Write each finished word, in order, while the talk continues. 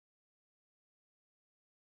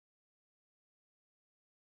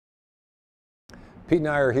Pete and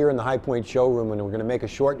I are here in the High Point showroom, and we're going to make a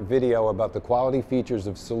short video about the quality features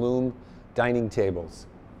of Saloom dining tables.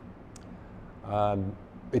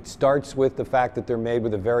 It starts with the fact that they're made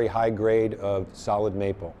with a very high grade of solid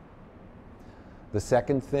maple. The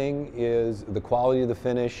second thing is the quality of the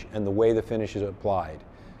finish and the way the finish is applied.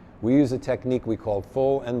 We use a technique we call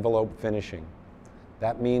full envelope finishing.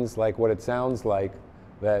 That means, like what it sounds like,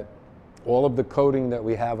 that all of the coating that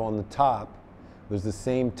we have on the top, there's the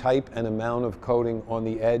same type and amount of coating on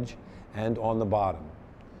the edge and on the bottom.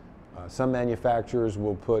 Some manufacturers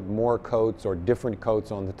will put more coats or different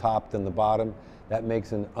coats on the top than the bottom. That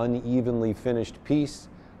makes an unevenly finished piece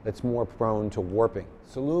that's more prone to warping.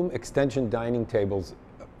 Saloom extension dining tables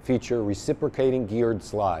feature reciprocating geared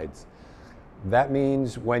slides. That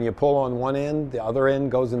means when you pull on one end, the other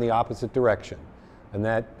end goes in the opposite direction. And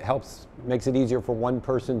that makes it easier for one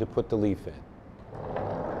person to put the leaf in.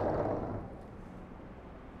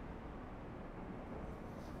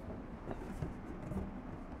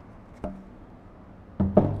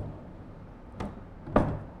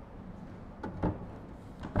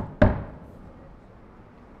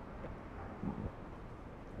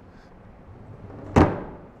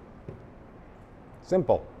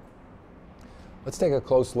 Simple. Let's take a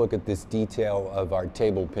close look at this detail of our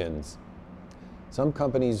table pins. Some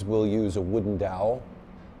companies will use a wooden dowel,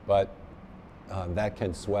 but that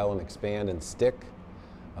can swell and expand and stick.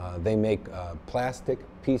 They make plastic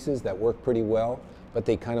pieces that work pretty well, but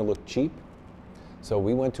they kind of look cheap. So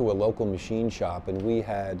we went to a local machine shop and we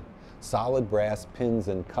had solid brass pins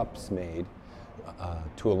and cups made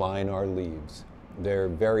to align our leaves. They're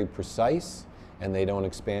very precise, and they don't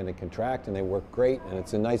expand and contract, and they work great, and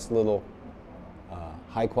it's a nice little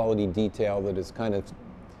high quality detail that is kind of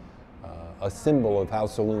a symbol of how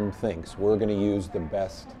Saloom thinks. We're going to use the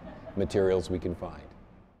best materials we can find.